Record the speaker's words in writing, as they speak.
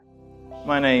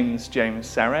My name's James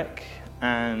Sarek,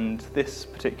 and this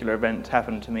particular event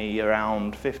happened to me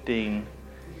around 15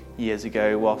 years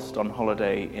ago whilst on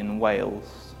holiday in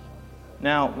Wales.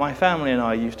 Now, my family and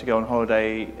I used to go on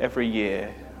holiday every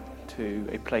year to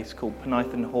a place called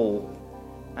Penython Hall,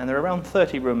 and there are around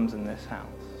 30 rooms in this house.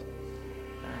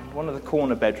 And one of the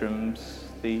corner bedrooms,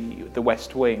 the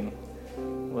west wing,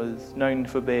 was known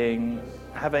for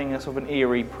having a sort of an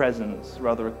eerie presence,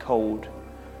 rather a cold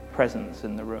presence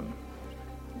in the room.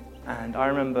 And I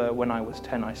remember when I was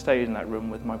 10, I stayed in that room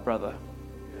with my brother,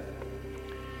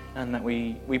 and that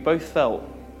we both felt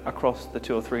across the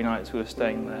 2 or 3 nights we were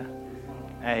staying there,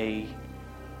 a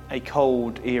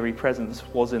cold, eerie presence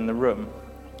was in the room,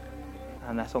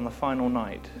 and that on the final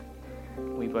night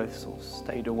we both sort of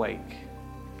stayed awake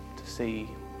to see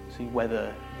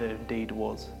whether there indeed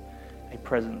was a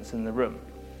presence in the room.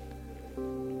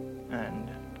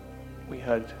 And we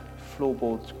heard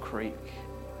floorboards creak,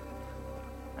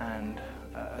 and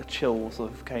a chill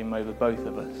sort of came over both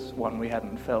of us, one we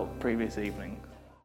hadn't felt previous evenings.